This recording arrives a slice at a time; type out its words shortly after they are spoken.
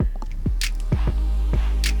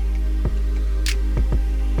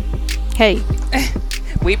Hey.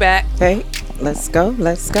 We back. Hey, let's go.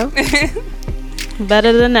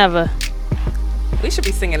 Better than ever. We should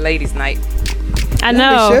be singing Ladies Night. I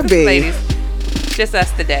know. We should be. Ladies. Just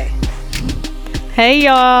us today. Hey,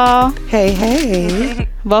 y'all. Hey.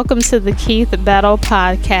 Welcome to the Keith Battle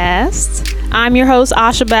Podcast. I'm your host,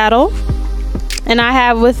 Asha Battle. And I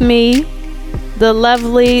have with me the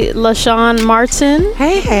lovely LaShawn Martin.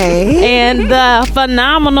 Hey. And the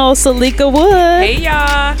phenomenal Salika Wood. Hey,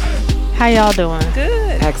 y'all. How y'all doing?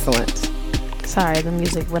 Good. Excellent. Sorry, the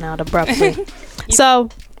music went out abruptly. So,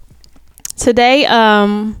 today,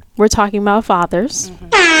 we're talking about fathers.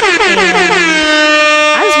 And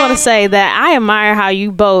I just want to say that I admire how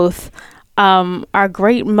you both are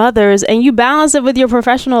great mothers and you balance it with your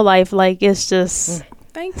professional life. Like, it's just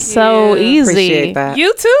Thank you. so easy. Appreciate that.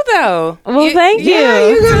 You too, though. Well, thank you. Yeah,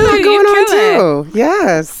 you got a lot You going on kill too.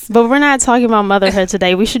 Yes. But we're not talking about motherhood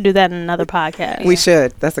today. We should do that in another podcast. We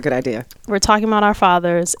should. That's a good idea. We're talking about our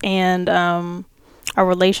fathers and our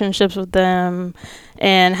relationships with them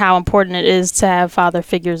and how important it is to have father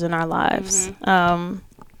figures in our lives.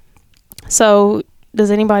 So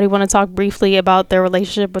does anybody want to talk briefly about their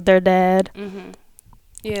relationship with their dad?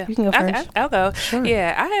 Yeah. You can go first. I'll go. Sure.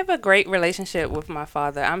 Yeah, I have a great relationship with my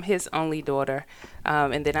father. I'm his only daughter.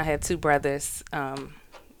 And then I have two brothers.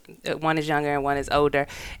 One is younger and one is older.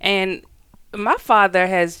 And my father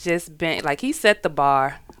has just been, like, he set the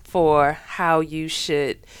bar for how you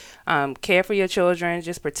should care for your children,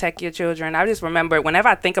 just protect your children. I just remember whenever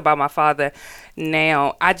I think about my father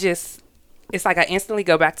now, it's like I instantly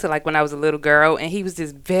go back to like when I was a little girl, and he was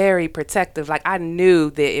just very protective. Like, I knew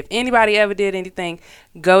that if anybody ever did anything,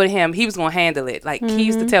 go to him. He was going to handle it. Like, he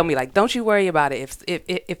used to tell me, like, don't you worry about it.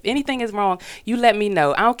 If anything is wrong, you let me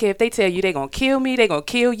know. I don't care if they tell you they're going to kill me, they're going to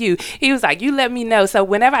kill you. He was like, you let me know. So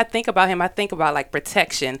whenever I think about him, I think about like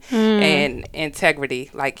protection and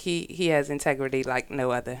integrity. Like, he has integrity like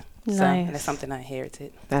no other. So, Nice. and that's something I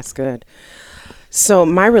inherited. That's good. So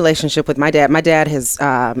my relationship with my dad has,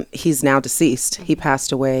 he's now deceased. He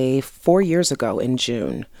passed away 4 years ago in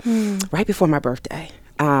June, right before my birthday.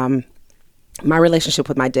 My relationship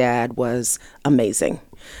with my dad was amazing.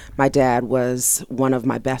 My dad was one of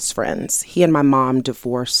my best friends. He and my mom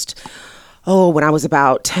divorced, when I was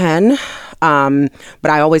about 10.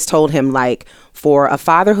 But I always told him, like, for a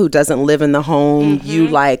father who doesn't live in the home, you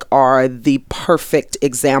like are the perfect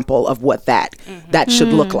example of what that should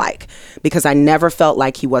look like. Because I never felt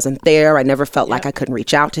like he wasn't there. I never felt like I couldn't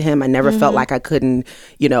reach out to him. I never felt like I couldn't,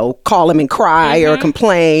 call him and cry or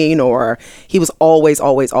complain, or he was always,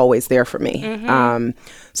 always, always there for me.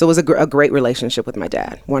 So it was a great relationship with my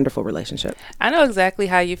dad. Wonderful relationship. I know exactly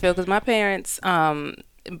how you feel because my parents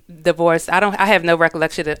divorced. I have no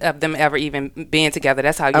recollection of them ever even being together.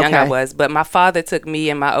 That's how young I was. But my father took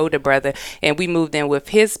me and my older brother, and we moved in with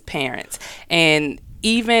his parents. And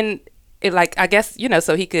even I guess,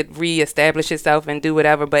 so he could reestablish himself and do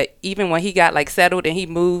whatever. But even when he got like settled and he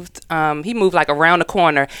moved like around the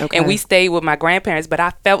corner, and we stayed with my grandparents. But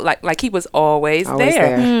I felt like he was always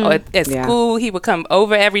there. Or at school, he would come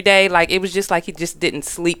over every day. Like, it was just like he just didn't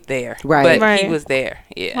sleep there. But he was there.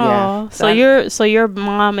 Yeah. Oh, so your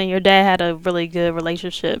mom and your dad had a really good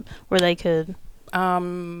relationship where they could.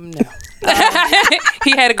 No.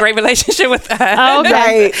 He had a great relationship with us. Oh,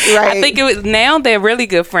 okay. Right. I think it was, now they're really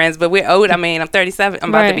good friends, but we're old. I mean, I'm 37. I'm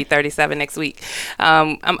about to be 37 next week.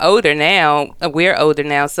 I'm older now. We're older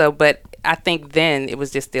now. So, but I think then it was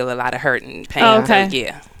just still a lot of hurt and pain. Oh, okay. So,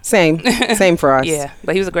 yeah. Same for us. Yeah.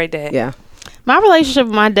 But he was a great dad. Yeah. My relationship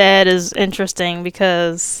with my dad is interesting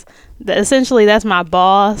because essentially that's my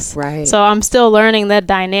boss. Right. So I'm still learning that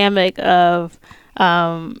dynamic of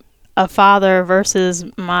a father versus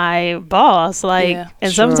my boss.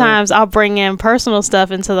 And sometimes I'll bring in personal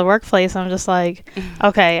stuff into the workplace. I'm just like,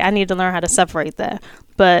 okay, I need to learn how to separate that.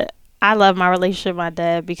 But I love my relationship with my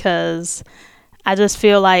dad because I just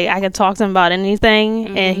feel like I can talk to him about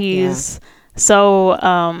anything, and he's so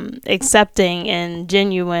accepting and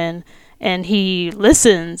genuine. And he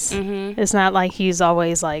listens. It's not like he's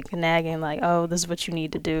always like nagging, like, "Oh, this is what you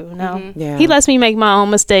need to do." No, he lets me make my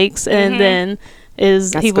own mistakes, and then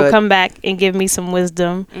he will come back and give me some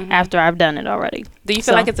wisdom after I've done it already. Do you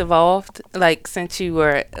feel like it's evolved, like since you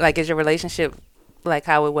were like, is your relationship like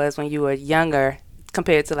how it was when you were younger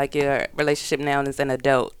compared to like your relationship now as an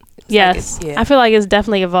adult? Yes, I feel like it's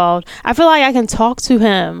definitely evolved. I feel like I can talk to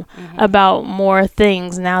him about more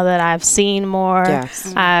things now that I've seen more.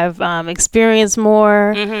 Yes. I've experienced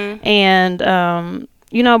more, and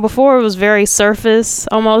before it was very surface,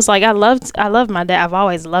 almost like I loved my dad. I've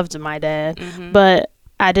always loved my dad, but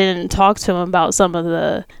I didn't talk to him about some of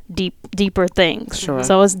the deeper things. Sure.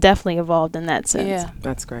 So it's definitely evolved in that sense. Yeah.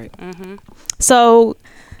 That's great. So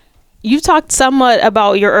you talked somewhat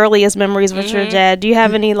about your earliest memories with your dad. Do you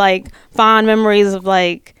have any like fond memories of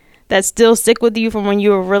like that still stick with you from when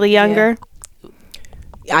you were really younger?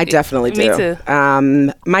 I definitely do. Me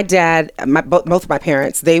too. My dad, both of my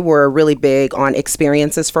parents, they were really big on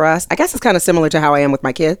experiences for us. I guess it's kind of similar to how I am with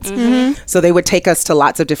my kids. So they would take us to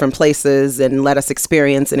lots of different places and let us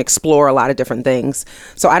experience and explore a lot of different things.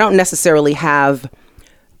 So I don't necessarily have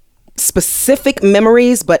specific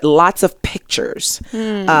memories, but lots of pictures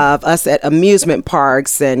of us at amusement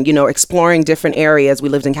parks and, you know, exploring different areas. We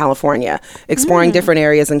lived in California, exploring different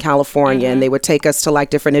areas in California, and they would take us to like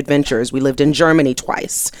different adventures. We lived in Germany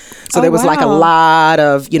twice. So there was like a lot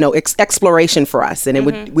of, you know, exploration for us. And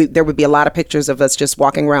it there would be a lot of pictures of us just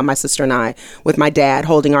walking around, my sister and I, with my dad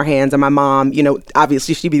holding our hands, and my mom, you know,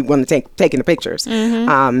 obviously she'd be the one taking the pictures.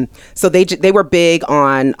 So they were big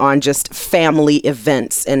on just family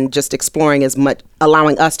events and just exploring as much,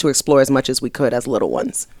 allowing us to explore as much as we could as little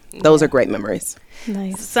ones. Those are great memories.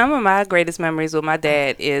 Nice. Some of my greatest memories with my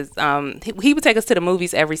dad is he would take us to the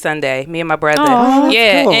movies every Sunday, me and my brother. Oh,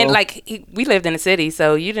 yeah, cool. and like we lived in the city,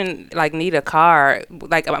 so you didn't like need a car.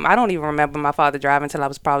 Like I don't even remember my father driving until I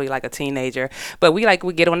was probably like a teenager. But we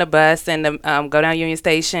would get on the bus and go down Union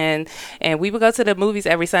Station, and we would go to the movies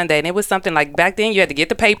every Sunday. And it was something like back then you had to get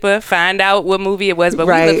the paper, find out what movie it was, but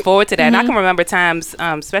we looked forward to that. And I can remember times,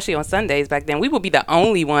 especially on Sundays back then, we would be the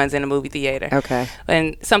only ones in the movie theater. Okay.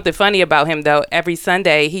 And something funny about him though, every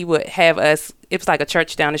Sunday he would have us, it was like a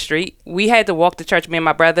church down the street. We had to walk to church, me and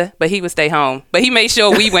my brother, but he would stay home. But he made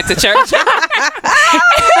sure we went to church.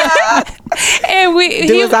 And we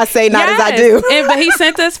do as I say, not as I do. But he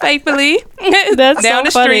sent us faithfully That's down so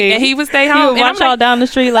the funny. street, and he would stay home. He would watch y'all down the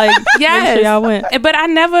street like, yes. make sure y'all went. But I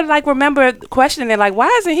never like remember questioning like, why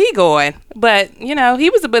isn't he going? But you know, he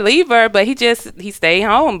was a believer, but he stayed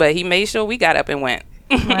home, but he made sure we got up and went.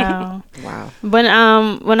 Wow. Wow. When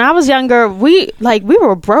I was younger, we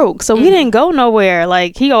were broke, so we didn't go nowhere.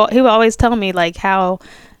 Like he would always tell me like how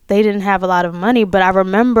they didn't have a lot of money, but I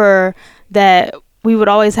remember that we would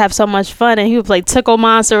always have so much fun, and he would play Tickle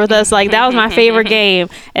Monster with us. Like that was my favorite game,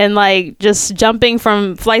 and like just jumping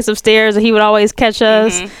from flights of stairs, and he would always catch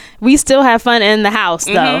us. We still have fun in the house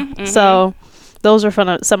though, so those are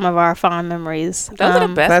some of our fond memories. Those are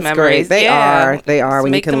the best That's memories. great. They are Just when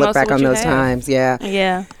you make can the look most back of on what you those have. times. Yeah.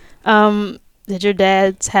 Yeah. Did your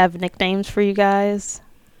dads have nicknames for you guys?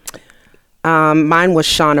 Mine was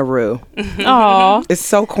Shauna Rue. Aw. It's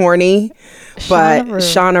so corny, but Shauna Rue.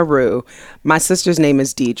 Shauna Rue. My sister's name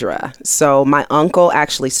is Deidre. So my uncle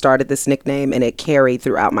actually started this nickname, and it carried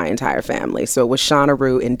throughout my entire family. So it was Shauna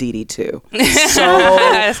Rue and Dee Dee too. So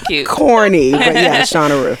That's cute. corny, but yeah,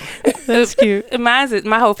 Shauna Rue. That's cute. My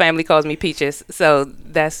whole family calls me Peaches, so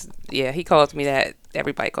that's he calls me that.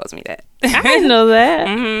 Everybody calls me that. I didn't know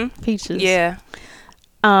that. Peaches. Yeah.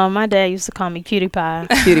 My dad used to call me Cutie Pie.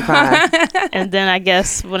 Cutie Pie. And then I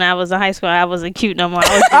guess when I was in high school, I wasn't cute no more.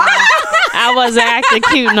 I wasn't acting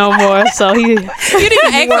cute no more. So you didn't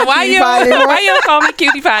ask him why you don't call me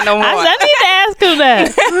Cutie Pie no more. I need to ask him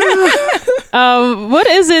that. What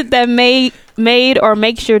is it that made or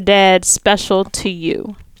makes your dad special to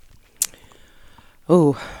you?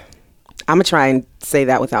 Ooh, I'm gonna try and say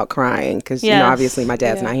that without crying, because you know, obviously my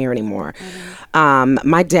dad's not here anymore.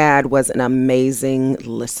 My dad was an amazing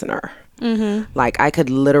listener. Like I could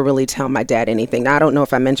literally tell my dad anything. Now, I don't know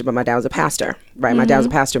if I mentioned, but my dad was a pastor, right? My dad was a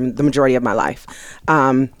pastor the majority of my life.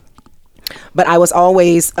 But I was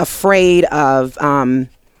always afraid of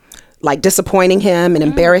like disappointing him and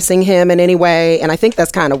embarrassing him in any way. And I think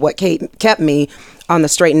that's kind of what kept me on the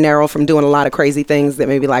straight and narrow from doing a lot of crazy things that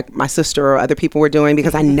maybe like my sister or other people were doing,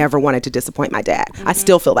 because I never wanted to disappoint my dad. I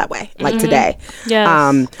still feel that way, like today.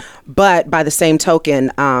 Yes. But by the same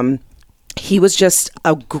token, he was just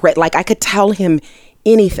a great, like I could tell him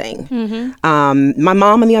anything. My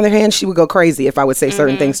mom, on the other hand, she would go crazy if I would say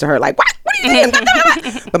certain things to her, like, what are you saying?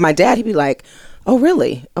 But my dad, he'd be like, oh,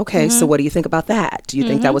 really? Okay, so what do you think about that? Do you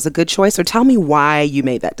think that was a good choice? Or tell me why you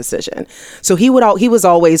made that decision. So he was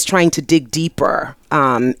always trying to dig deeper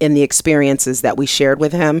in the experiences that we shared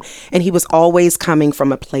with him. And he was always coming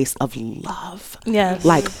from a place of love. Yes.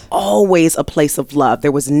 Like always a place of love.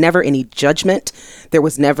 There was never any judgment. There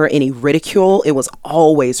was never any ridicule. It was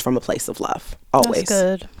always from a place of love. Always.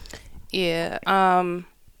 That's good. Yeah.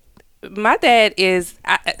 My dad there's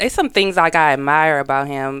some things like I admire about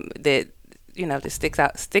him that, you know, that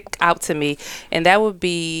stick out to me, and that would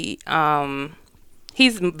be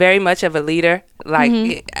he's very much of a leader,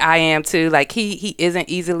 like I am too. Like he isn't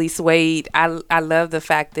easily swayed. I love the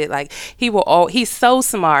fact that like he's so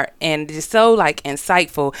smart and just so like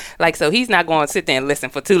insightful. Like, so he's not going to sit there and listen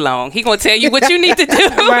for too long. He's going to tell you what you need to do.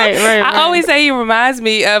 Right. I always say he reminds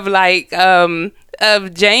me of like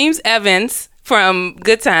of James Evans from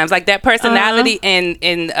Good Times, like that personality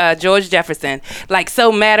in George Jefferson, like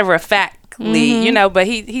so matter of fact. You know, but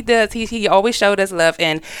he always showed us love,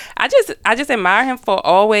 and I just admire him for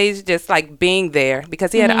always just like being there,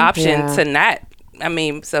 because he had an option to not. I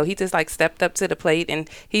mean, so he just like stepped up to the plate, and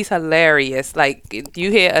he's hilarious. Like, you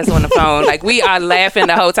hear us on the phone, like we are laughing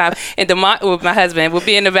the whole time. And DeMont, with my husband, will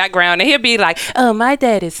be in the background, and he'll be like, "Oh, my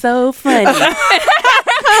dad is so funny."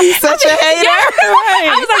 He's such a hater. Right.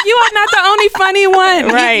 I was like, you are not the only funny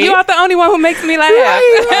one. Right. You are the only one who makes me laugh.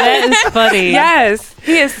 That is funny. Yes.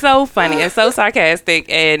 He is so funny and so sarcastic,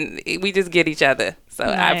 and we just get each other. So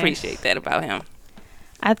I appreciate that about him.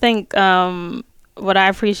 I think what I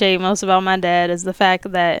appreciate most about my dad is the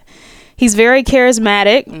fact that he's very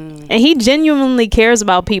charismatic and he genuinely cares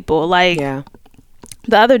about people. Like,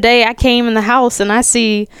 the other day I came in the house and I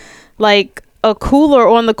see like a cooler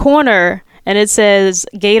on the corner, and it says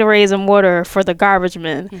Gatorades and water for the garbage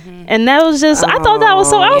men. And that was just, I thought that was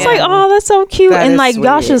so, I was like, oh, that's so cute. That and is like, sweet.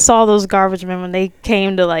 y'all should saw those garbage men when they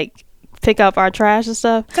came to like pick up our trash and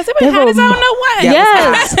stuff. Because it was hot as I don't know what.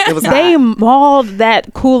 Yes. It was They hot. mauled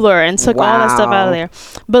that cooler and took all that stuff out of Wow. there.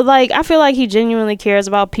 But like, I feel like he genuinely cares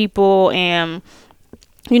about people and,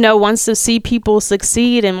 you know, wants to see people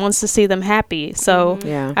succeed and wants to see them happy. So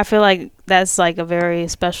I feel like that's like a very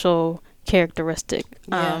special characteristic.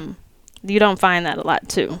 You don't find that a lot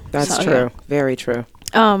too. That's true. Very true.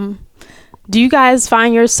 Do you guys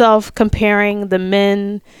find yourself comparing the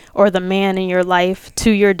men or the man in your life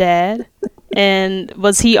to your dad? And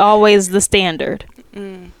was he always the standard?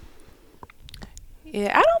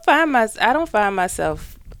 Yeah, I don't find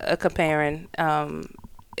myself comparing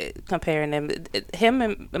them. Him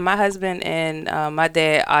and my husband and my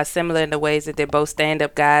dad are similar in the ways that they're both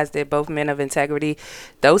stand-up guys. They're both men of integrity.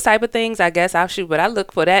 Those type of things, I guess I'll shoot. But I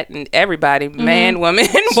look for that in everybody, man, woman,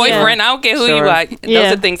 boyfriend. I don't care who you are.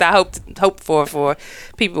 Those are things I hope for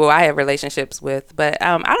people I have relationships with. But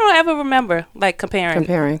I don't ever remember like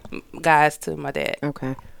comparing guys to my dad.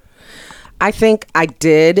 Okay. I think I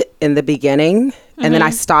did in the beginning, and then I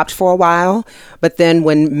stopped for a while. But then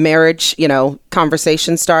when marriage,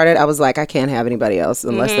 conversation started, I was like, I can't have anybody else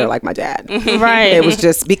unless they're like my dad. Right. It was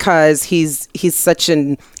just because he's such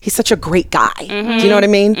a great guy. Do you know what I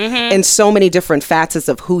mean? And so many different facets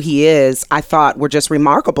of who he is, I thought were just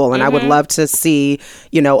remarkable. And I would love to see,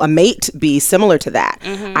 a mate be similar to that.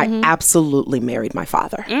 I absolutely married my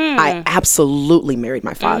father. I absolutely married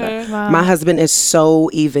my father. Wow. My husband is so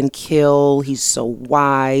even keel. He's so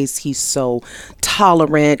wise. He's so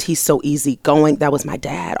tolerant. He's so easygoing. That was my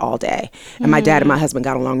dad all day. And my dad and my husband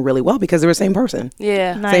got along really well because they were the same person.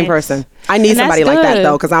 Yeah. Nice. Same person. I need And somebody that's like that good.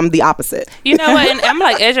 though, because I'm the opposite. You know what? And I'm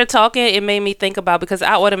like, as you're talking, it made me think about, because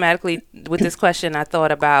I automatically, with this question, I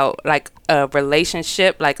thought about like a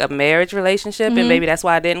relationship, like a marriage relationship. And maybe that's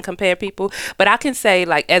why I didn't compare people. But I can say,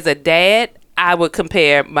 like, as a dad, I would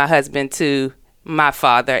compare my husband to my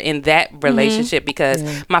father in that relationship, because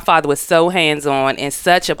my father was so hands-on and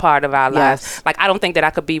such a part of our lives. Like, I don't think that I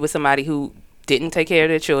could be with somebody who didn't take care of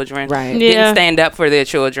their children, didn't stand up for their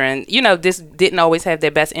children, just didn't always have their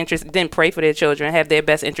best interest, didn't pray for their children, have their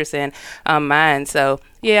best interest in mind. So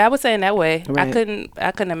I would say in that way, I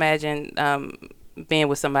couldn't imagine being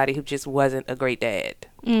with somebody who just wasn't a great dad.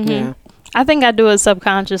 I think I do it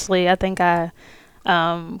subconsciously. I think I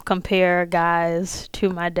compare guys to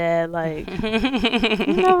my dad, like,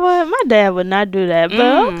 you know what, my dad would not do that,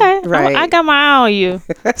 but okay, I got my eye on you.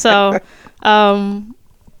 So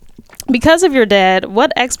because of your dad,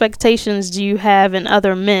 what expectations do you have in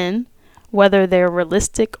other men, whether they're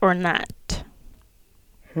realistic or not?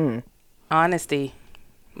 Honesty.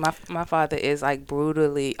 My father is like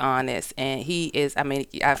brutally honest, and he is, I mean,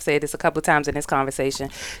 I've said this a couple of times in this conversation,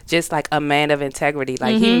 just like a man of integrity.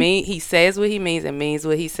 Like he says what he means and means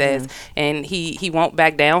what he says, and he won't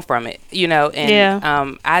back down from it, and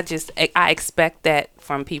I expect that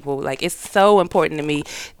from people. Like, it's so important to me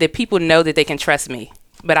that people know that they can trust me.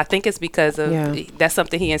 But I think it's because of that's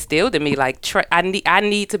something he instilled in me. Like, I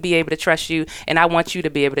need to be able to trust you, and I want you to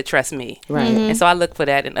be able to trust me. Right. And so I look for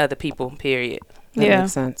that in other people, period. That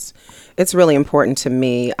makes sense. It's really important to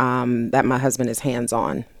me that my husband is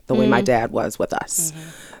hands-on the way my dad was with us.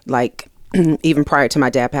 Like, even prior to my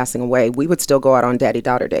dad passing away, we would still go out on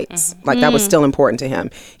daddy-daughter dates. Like that was still important to him.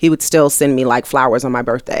 He would still send me like flowers on my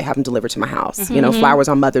birthday, have them delivered to my house, you know, flowers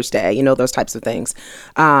on Mother's Day, you know, those types of things.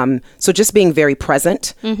 So just being very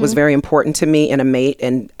present was very important to me and a mate.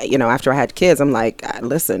 And, you know, after I had kids, I'm like,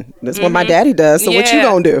 listen, this is what my daddy does. So what you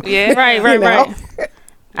gonna do? Yeah. Right. You know? Right.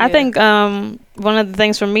 I think one of the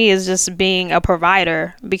things for me is just being a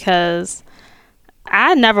provider, because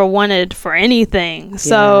I never wanted for anything.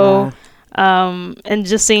 So, and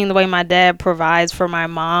just seeing the way my dad provides for my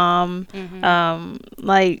mom,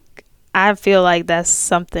 like, I feel like that's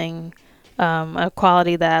something, a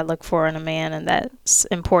quality that I look for in a man, and that's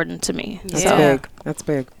important to me. That's So, big. That's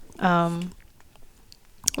big.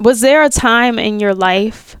 was there a time in your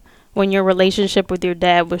life when your relationship with your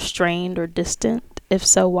dad was strained or distant? If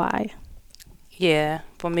so, why? Yeah,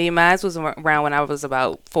 for me, mine was around when I was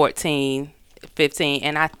about 14, 15,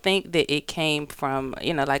 and I think that it came from,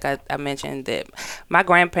 you know, like I mentioned, that my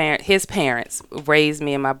his parents raised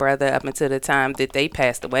me and my brother up until the time that they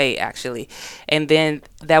passed away, actually. And then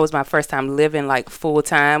that was my first time living like full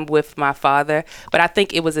time with my father. But I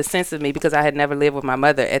think it was a sense of me, because I had never lived with my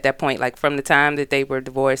mother at that point. Like from the time that they were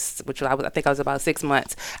divorced, which I think I was about 6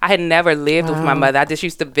 months, I had never lived with my mother. I just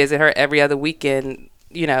used to visit her every other weekend,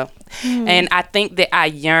 you know. And I think that I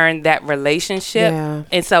yearned that relationship,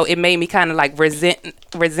 and so it made me kind of like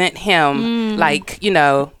resent him. Like, you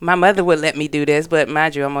know, my mother would let me do this, but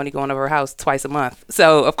mind you, I'm only going over her house twice a month,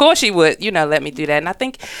 so of course she would, you know, let me do that. And I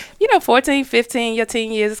think, you know, 14, 15, your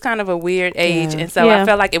teen years is kind of a weird age, and so I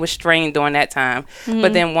felt like it was strained during that time.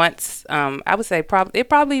 But then once, I would say it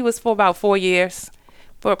probably was for about 4 years,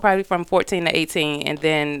 probably from 14 to 18, and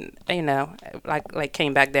then, you know, like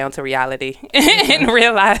came back down to reality and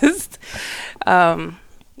realized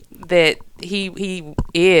that he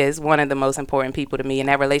is one of the most important people to me, and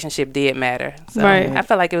that relationship did matter. So I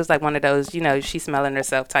felt like it was like one of those, you know, she's smelling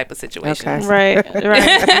herself type of situation. Okay. Right. My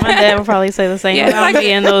dad would probably say the same about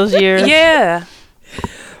me in those years. Yeah.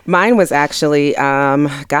 Mine was actually,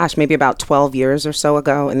 maybe about 12 years or so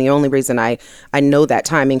ago. And the only reason I know that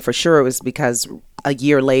timing for sure was because a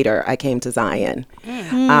year later I came to Zion.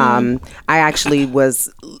 I actually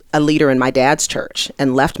was a leader in my dad's church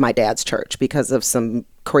and left my dad's church because of some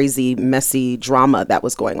crazy, messy drama that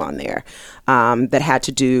was going on there, that had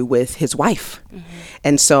to do with his wife.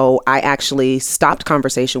 And so I actually stopped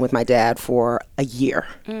conversation with my dad for a year.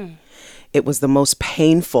 It was the most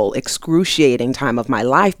painful, excruciating time of my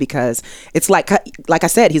life, because it's like I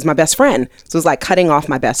said, he's my best friend. So it was like cutting off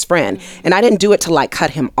my best friend. And I didn't do it to like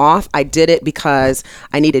cut him off. I did it because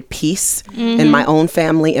I needed peace in my own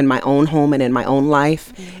family, in my own home, and in my own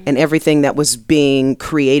life. And everything that was being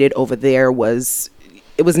created over there was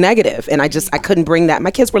negative. And I couldn't bring that.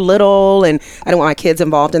 My kids were little, and I didn't want my kids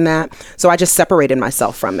involved in that. So I just separated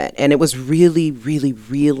myself from it. And it was really, really,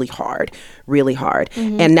 really hard, really hard.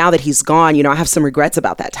 And now that he's gone, you know, I have some regrets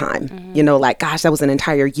about that time. You know, like, gosh, that was an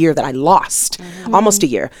entire year that I lost, almost a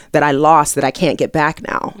year that I lost, that I can't get back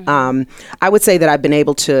now. I would say that I've been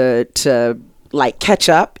able to like catch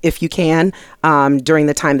up, if you can, during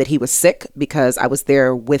the time that he was sick, because I was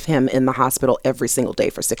there with him in the hospital every single day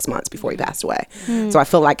for 6 months before he passed away. So I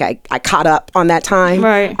feel like I caught up on that time.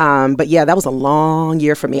 Right. But yeah, that was a long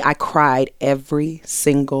year for me. I cried every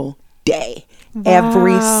single day.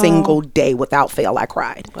 Every single day without fail, I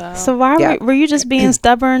cried. Wow. So why were you just being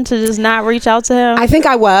stubborn to just not reach out to him? I think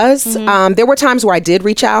I was. There were times where I did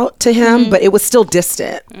reach out to him, but it was still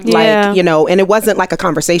distant. Like, you know, and it wasn't like a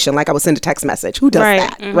conversation. Like I would send a text message. Who does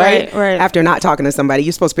that? Right? After not talking to somebody,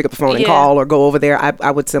 you're supposed to pick up the phone and call or go over there. I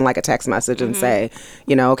would send like a text message and say,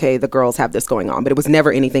 you know, okay, the girls have this going on. But it was never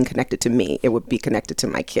anything connected to me. It would be connected to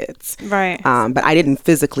my kids. Right. But I didn't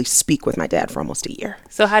physically speak with my dad for almost a year.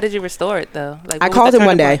 So how did you restore it though? Like, I called him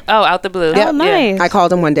one day. Oh, out the blue. Oh, nice. I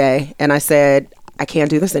called him one day and I said, I can't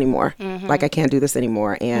do this anymore. Like, I can't do this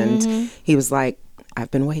anymore. And he was like,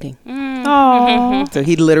 I've been waiting. Oh, So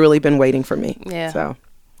he'd literally been waiting for me. Yeah. So,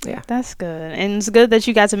 yeah. that's good. And it's good that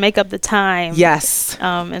you got to make up the time. Yes.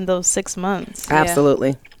 In those 6 months.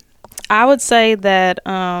 Absolutely. I would say that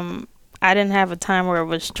I didn't have a time where it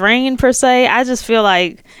was strained per se. I just feel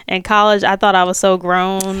like in college, I thought I was so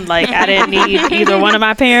grown. Like I didn't need either one of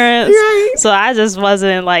my parents. Right. So I just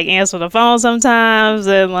wasn't like answering the phone sometimes.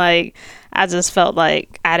 And like, I just felt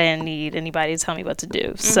like I didn't need anybody to tell me what to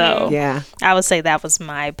do. So Yeah. I would say that was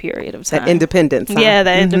my period of time. That independence. Huh? Yeah,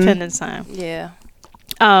 that independence time. Yeah.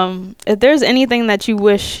 If there's anything that you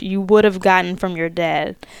wish you would have gotten from your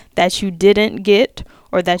dad that you didn't get,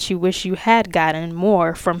 or that you wish you had gotten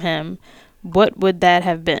more from him, what would that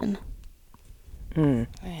have been? Man.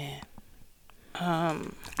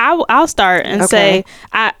 I'll start and say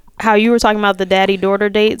how you were talking about the daddy-daughter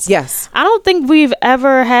dates. Yes. I don't think we've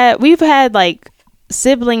had like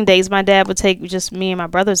sibling dates. My dad would take just me and my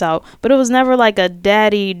brothers out, but it was never like a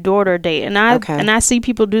daddy-daughter date. And I see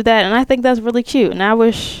people do that, and I think that's really cute. And I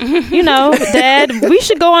wish, Dad, we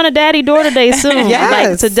should go on a daddy-daughter date soon. Yes.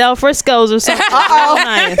 Like to Del Frisco's or something. Uh-oh.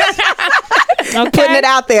 Nice. Okay. Putting it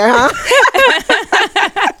out there, huh?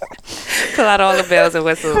 Pull out all the bells and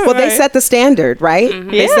whistles. Well, they set the standard, right?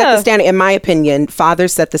 They set Yeah. the standard. In my opinion,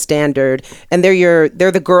 fathers set the standard, and they're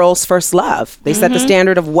the girl's first love. They set the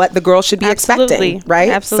standard of what the girl should be expecting, right?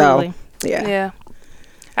 Absolutely. So, yeah. Yeah.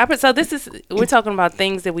 So we're talking about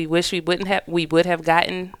things that we wish we would have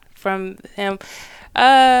gotten from him.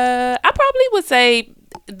 I probably would say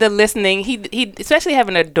the listening. He especially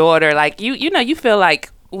having a daughter, like you feel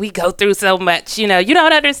like we go through so much, you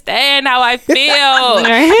don't understand how I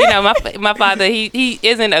feel. My father, he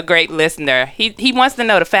isn't a great listener. He wants to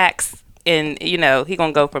know the facts, and he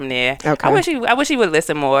gonna go from there. Okay. I wish he would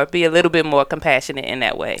listen more, be a little bit more compassionate in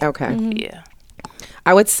that way. Okay. Yeah.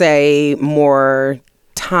 I would say more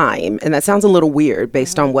time, and that sounds a little weird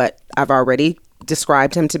based on what I've already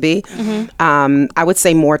described him to be. I would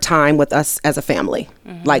say more time with us as a family,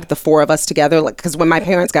 like the four of us together. Like, because when my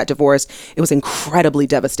parents got divorced, it was incredibly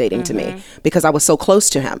devastating to me because I was so close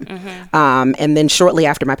to him. And then shortly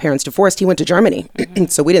after my parents divorced, he went to Germany,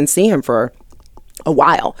 so we didn't see him for a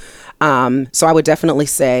while. So I would definitely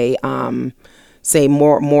say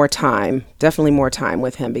more time, definitely more time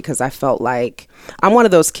with him, because I felt like I'm one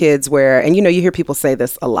of those kids where, and you hear people say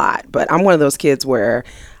this a lot, but I'm one of those kids where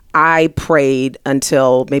I prayed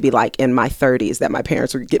until maybe like in my 30s that my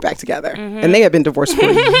parents would get back together. And they had been divorced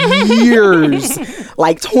for years,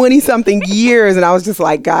 like 20 something years. And I was just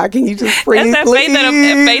like, God, can you just please, That's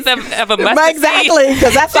that faith of a mustard seed. Exactly.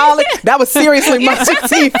 Because that's all, that was seriously mustard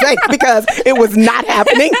seed faith, because it was not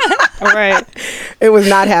happening. Right. It was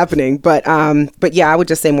not happening. But yeah, I would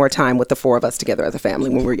just say more time with the four of us together as a family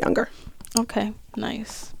when we were younger. Okay.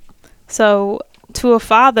 Nice. So to a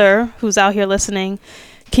father who's out here listening,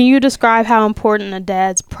 can you describe how important a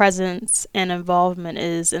dad's presence and involvement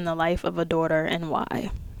is in the life of a daughter, and why?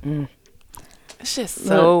 It's just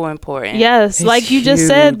so important. Yes. It's like you just huge.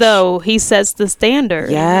 said, though, he sets the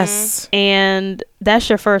standard. Yes. And that's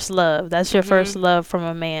your first love. That's your first love from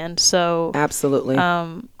a man. So, Absolutely.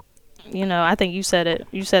 I think you said it.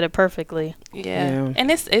 You said it perfectly. Yeah.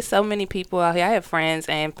 And it's so many people out here. I have friends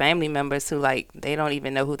and family members who, like, they don't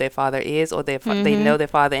even know who their father is, or they know their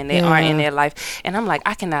father and they aren't in their life. And I'm like,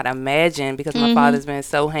 I cannot imagine, because my father's been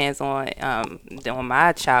so hands-on on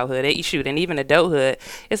my childhood, and even adulthood.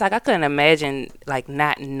 It's like I couldn't imagine, like,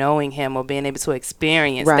 not knowing him or being able to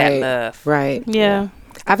experience that love. Right. Yeah.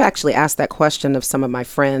 I've actually asked that question of some of my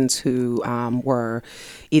friends who were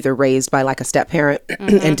either raised by like a step parent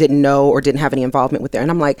and didn't know or didn't have any involvement with there. And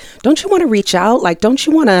I'm like, don't you want to reach out? Like, don't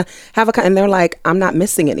you want to have and they're like, I'm not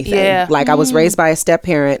missing anything. Yeah. Like, I was raised by a step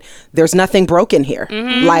parent. There's nothing broken here.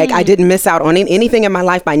 Like, I didn't miss out on anything in my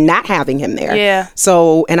life by not having him there. Yeah.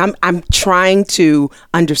 So, and I'm trying to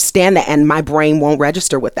understand that, and my brain won't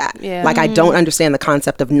register with that. Yeah. Like, I don't understand the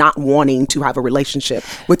concept of not wanting to have a relationship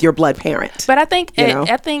with your blood parent. But I think in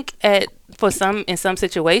some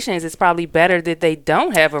situations, it's probably better that they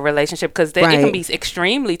don't have a relationship, because it can be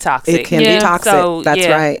extremely toxic. It can be toxic. So, That's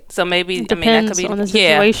right. So maybe Depends that could be on the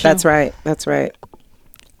situation. That's right. That's right.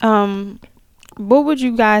 What would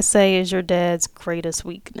you guys say is your dad's greatest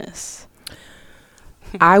weakness?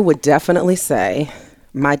 I would definitely say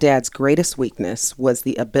my dad's greatest weakness was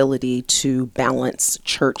the ability to balance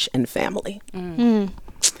church and family.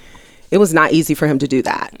 It was not easy for him to do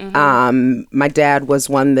that. My dad was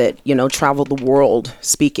one that, traveled the world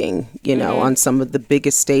speaking, on some of the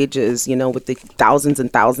biggest stages, with the thousands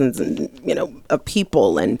and thousands and, of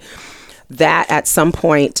people. And that at some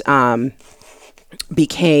point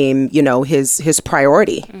became, his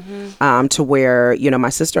priority, to where, my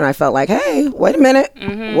sister and I felt like, hey, wait a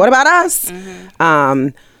minute, what about us?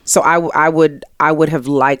 So I would have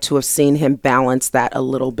liked to have seen him balance that a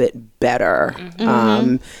little bit better,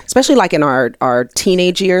 especially like in our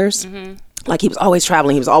teenage years. Like, he was always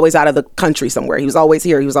traveling. He was always out of the country somewhere. He was always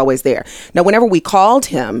here. He was always there. Now, whenever we called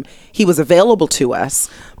him, he was available to us,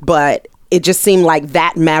 but it just seemed like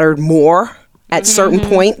that mattered more at certain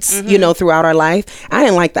points, throughout our life. I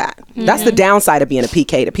didn't like that. That's the downside of being a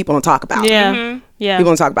PK that people don't talk about. Yeah. Yeah. People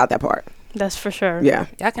don't talk about that part. That's for sure. Yeah.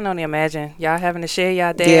 Y'all can only imagine y'all having to share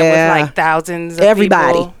y'all dad Yeah. with like thousands of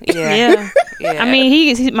Everybody. people. Yeah. Yeah. I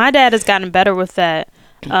mean, my dad has gotten better with that.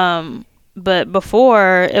 But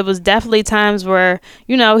before, it was definitely times where,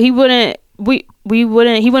 he wouldn't he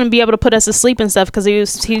wouldn't be able to put us to sleep and stuff because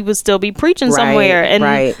he would still be preaching somewhere,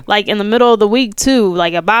 and like in the middle of the week too,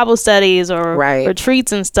 like at Bible studies or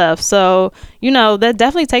retreats and stuff. So that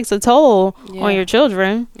definitely takes a toll on your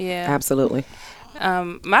children. Yeah, absolutely.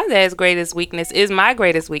 My dad's greatest weakness is my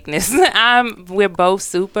greatest weakness. We're both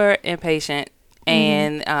super impatient,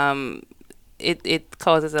 and it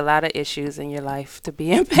causes a lot of issues in your life to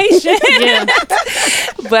be impatient.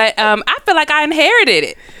 But I feel like I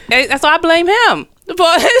inherited it. So I blame him for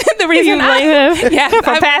the reason. You blame him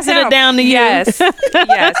for passing it down to you. Yes.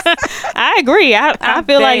 I agree. I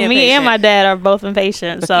feel like me and my dad are both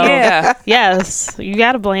impatient. So yes, you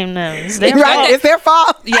got to blame them. It's their fault. It's their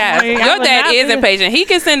fault. Yes, your dad is impatient. He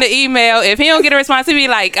can send an email. If he don't get a response, he'll be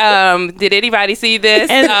like, did anybody see this?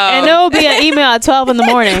 And there will be an email at 12 in the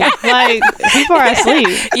morning, like before I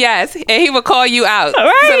sleep. Yes, and he will call you out.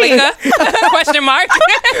 Right. Salika, question mark.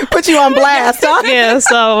 Put you on blast, huh? Yeah,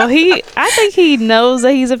 so I think he knows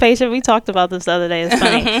that he's impatient. We talked about this the other day. It's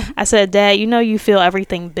funny. I said, Dad, you feel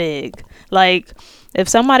everything big. Like, if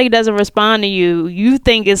somebody doesn't respond to you, you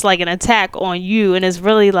think it's like an attack on you, and it's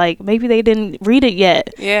really like maybe they didn't read it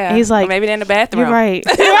yet. Yeah. And he's like, or maybe they're in the bathroom. You're right.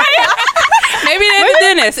 Maybe they're at the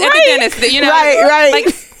dentist. At the dentist, Right. Like,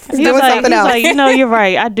 he's like, you're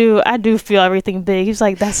right. I do feel everything big. He's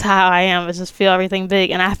like, that's how I am. I just feel everything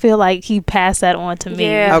big, and I feel like he passed that on to me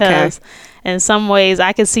because in some ways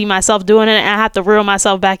I can see myself doing it, and I have to reel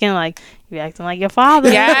myself back in. Like, you acting like your father.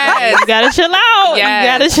 Yes. You gotta chill out.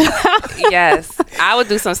 Yes. You gotta chill out. Yes. I would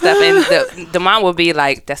do some stuff, and the mom would be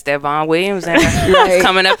like, that's that Vaughn Williams and it's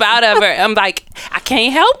coming up out of her. I'm like, I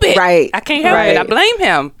can't help it. Right. I can't help it. I blame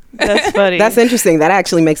him. That's funny. That's interesting. That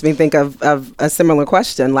actually makes me think of a similar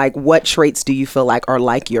question. Like, what traits do you feel like are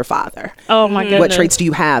like your father? Oh my goodness. What traits do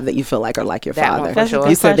you have that you feel like are like your father? One for sure.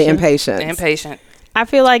 You said the impatience. The impatient. I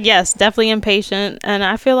feel like, yes, definitely impatient, and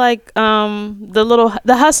I feel like the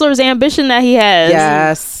hustler's ambition that he has.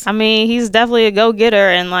 Yes. I mean, he's definitely a go-getter,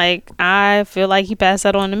 and like I feel like he passed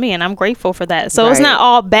that on to me, and I'm grateful for that. So it's not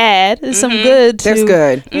all bad. It's some good too. There's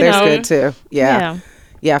good. There's good too.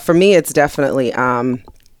 Yeah. For me, it's definitely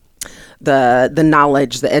the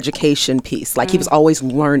knowledge, the education piece. Like he was always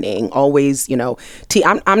learning, always,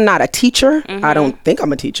 I'm not a teacher. I don't think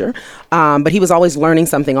I'm a teacher. But he was always learning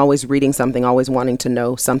something, always reading something, always wanting to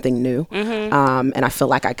know something new. And I feel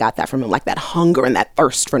like I got that from him, like that hunger and that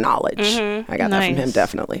thirst for knowledge. I got that from him,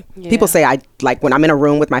 definitely. Yeah. People say when I'm in a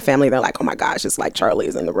room with my family, they're like, oh my gosh, it's like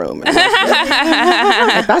Charlie's in the room. And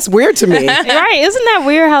like, that's weird to me. Right. Isn't that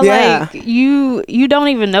weird how like you don't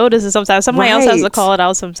even notice it sometimes. Somebody else has to call it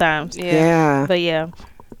out sometimes. Yeah. But yeah.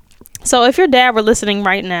 So if your dad were listening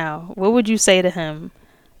right now, what would you say to him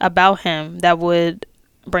about him that would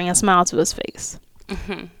bring a smile to his face?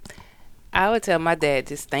 I would tell my dad,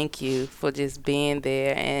 just thank you for just being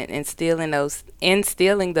there and instilling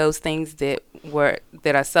those things that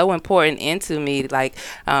are so important into me. Like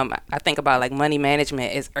I think about like money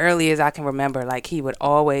management as early as I can remember. Like he would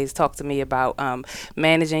always talk to me about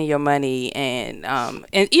managing your money, and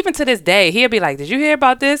even to this day he'll be like, did you hear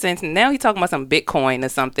about this? And now he's talking about some Bitcoin or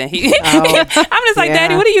something. I'm just like,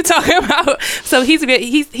 Daddy, what are you talking about? So he's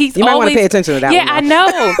you might want to pay attention to that. Yeah, I know.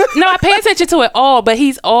 No, I pay attention to it all, but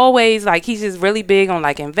he's always like, he's just really big on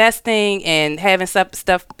like investing and having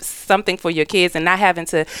something for your kids, and not having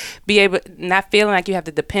to not feeling like you have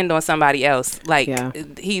to depend on somebody else. Like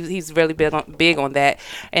he's really big on that,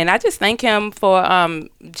 and I just thank him for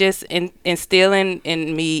just instilling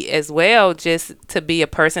in me as well, just to be a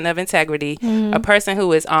person of integrity, a person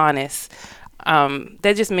who is honest.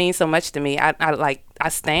 That just means so much to me. I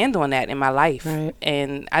stand on that in my life,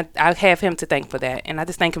 and I have him to thank for that, and I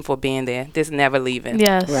just thank him for being there, just never leaving.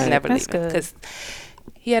 Yes, never leaving, because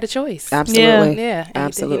he had a choice. Absolutely,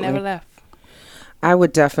 absolutely, he never left. I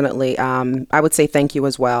would definitely, I would say thank you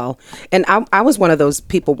as well. And I was one of those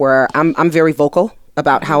people where I'm very vocal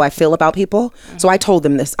about how I feel about people. So I told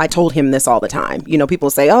him this all the time.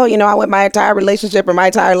 People say, oh, I went my entire relationship or my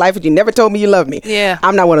entire life and you never told me you love me. Yeah.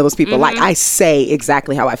 I'm not one of those people. Like, I say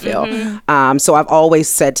exactly how I feel. So I've always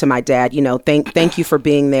said to my dad, thank you for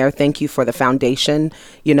being there. Thank you for the foundation,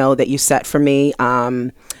 that you set for me.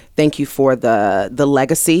 Thank you for the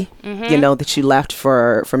legacy, that you left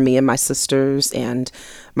for me and my sisters and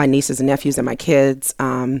my nieces and nephews and my kids.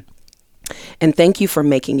 And thank you for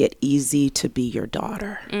making it easy to be your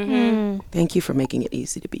daughter. Thank you for making it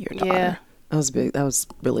easy to be your daughter. Yeah. That was big. That was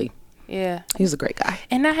really... Yeah. He was a great guy.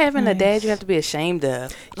 And not having a dad you have to be ashamed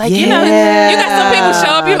of. Like, you got some people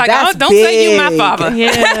show up, you're like, oh, don't say you my father.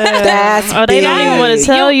 Yeah. That's or they big. don't even want to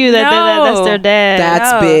tell you that that's their dad.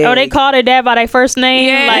 That's big. Or they call their dad by their first name.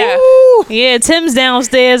 Yeah. Like, Woo! Yeah, Tim's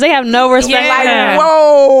downstairs. They have no respect for him.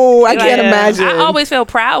 Whoa, I can't imagine. I always feel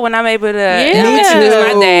proud when I'm able to Me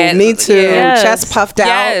too. my dad. Me too. Yes. Chest puffed out.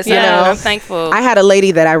 Yes, you know. I'm thankful. I had a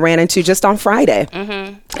lady that I ran into just on Friday,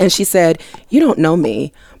 and she said, "You don't know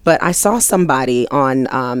me, but I saw somebody on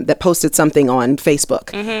that posted something on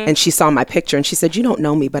Facebook, and she saw my picture, and she said, 'You don't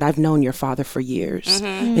know me, but I've known your father for years,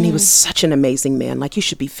 and he was such an amazing man. Like, you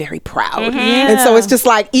should be very proud.'" And so it's just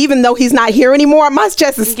like, even though he's not here anymore, my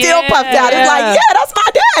chest is still puffed out. It's like, yeah, that's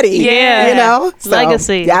my daddy. Yeah. You know, so,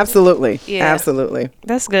 Legacy. yeah, absolutely, Yeah. absolutely.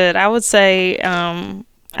 That's good. I would say,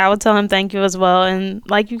 I would tell him thank you as well. And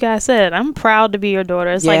like you guys said, I'm proud to be your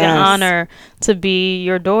daughter. It's like an Yes. honor to be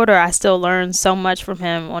your daughter. I still learn so much from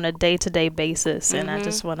him on a day-to-day basis. And I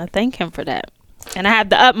just want to thank him for that. And I have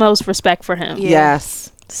the utmost respect for him.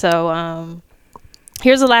 Yes. So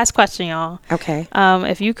here's the last question, y'all. Okay.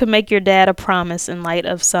 If you could make your dad a promise in light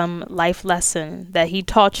of some life lesson that he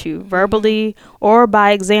taught you verbally or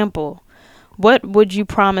by example, what would you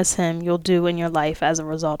promise him you'll do in your life as a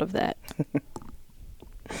result of that?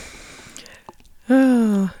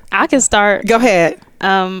 I can start. Go ahead.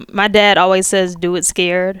 My dad always says, do it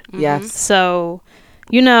scared. Yes. So,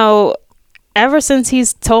 you know, ever since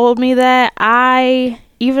he's told me that,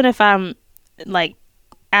 even if I'm like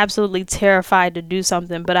absolutely terrified to do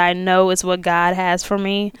something, but I know it's what God has for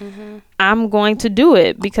me, I'm going to do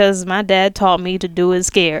it because my dad taught me to do it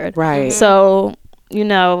scared. Right. So, you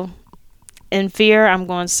know, in fear, I'm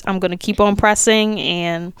going to keep on pressing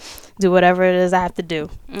and do whatever it is I have to do.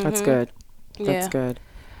 That's good. That's good.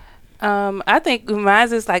 I think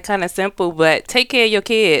mine is like kind of simple, but take care of your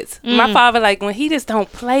kids. My father, like when he just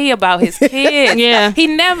don't play about his kids. Yeah.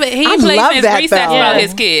 He I plays love his that, recess though. about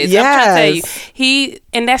his kids. I'm trying to tell you. Yes.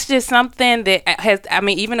 And that's just something that has, I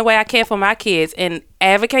mean, even the way I care for my kids and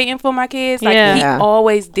advocating for my kids, like he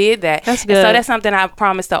always did that. That's And good. so that's something I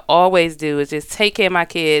promise to always do is just take care of my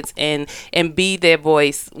kids and be their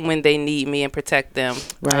voice when they need me and protect them.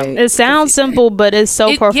 Right. It sounds simple, but it's so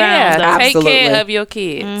profound. Yeah, though. take Absolutely. care of your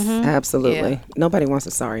kids. Absolutely. Yeah. Nobody wants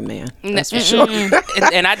a sorry man. That's for sure.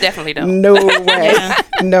 And I definitely don't. No way.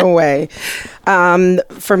 No way.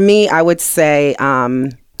 For me, I would say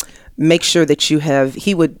make sure that you have,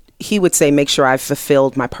 he would say, make sure I've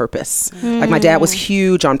fulfilled my purpose. Like my dad was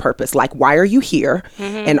huge on purpose. Like, why are you here?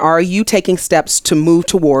 And are you taking steps to move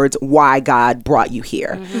towards why God brought you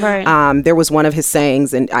here? Right. There was one of his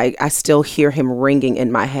sayings, and I still hear him ringing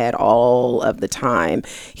in my head all of the time.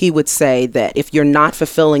 He would say that if you're not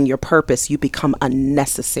fulfilling your purpose, you become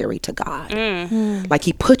unnecessary to God. Like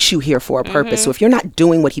he put you here for a purpose. So if you're not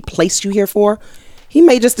doing what he placed you here for, he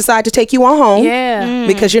may just decide to take you on home. Yeah.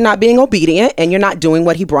 Because you're not being obedient and you're not doing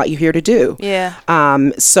what he brought you here to do. Yeah.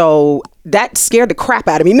 So that scared the crap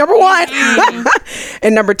out of me, number one.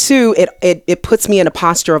 And number two, it puts me in a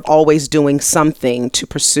posture of always doing something to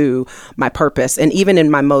pursue my purpose. And even in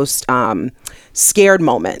my most scared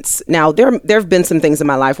moments. Now, there have been some things in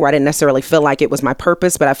my life where I didn't necessarily feel like it was my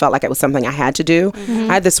purpose, but I felt like it was something I had to do.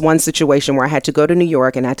 I had this one situation where I had to go to New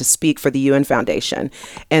York and I had to speak for the UN Foundation.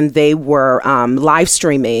 And they were live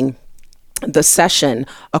streaming the session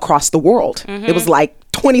across the world. It was like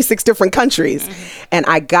 26 different countries. And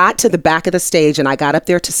I got to the back of the stage and I got up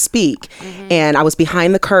there to speak and I was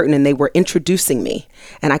behind the curtain and they were introducing me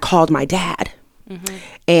and I called my dad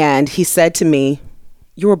and he said to me,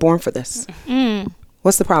 "You were born for this.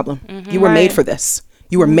 What's the problem? You were made for this.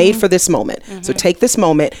 You were made for this moment. So take this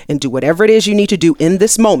moment and do whatever it is you need to do in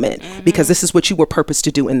this moment because this is what you were purposed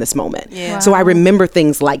to do in this moment." Yeah. So I remember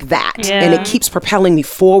things like that. And it keeps propelling me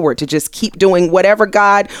forward to just keep doing whatever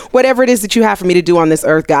it is that you have for me to do on this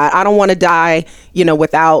earth, God. I don't want to die,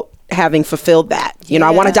 without having fulfilled that. I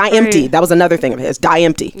want to die empty. That was another thing of his, die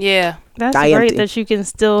empty. Yeah. That's Die great empty. that you can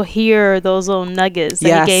still hear those little nuggets that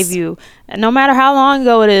Yes. he gave you. And no matter how long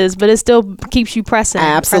ago it is, but it still keeps you pressing.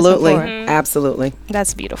 Absolutely. pressing forward. Absolutely.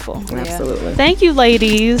 That's beautiful. Absolutely. Thank you,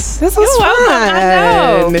 ladies. This was welcome. fun. I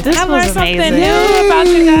know. This I was learned something amazing. new about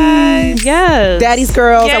you guys. Yes. Daddy's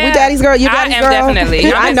girls. Are we Yeah. daddy's girl? You I daddy's am girl?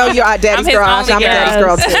 definitely. I know you're our daddy's I'm his girl. only I'm a daddy's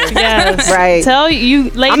girl too. Yes. Right. Tell you,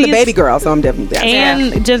 ladies. I'm the baby girl, so I'm definitely daddy's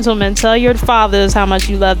girl. And gentlemen, tell your fathers how much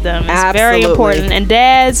you love them. It's very Absolutely. important. And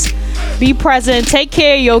dads, be present. Take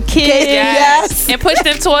care of your kids. Yes. And push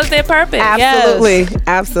them towards their purpose. Absolutely.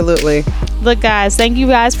 Absolutely. Look, guys, thank you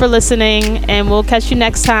guys for listening. And we'll catch you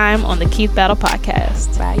next time on the Keith Battle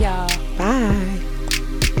Podcast. Bye, y'all. Bye.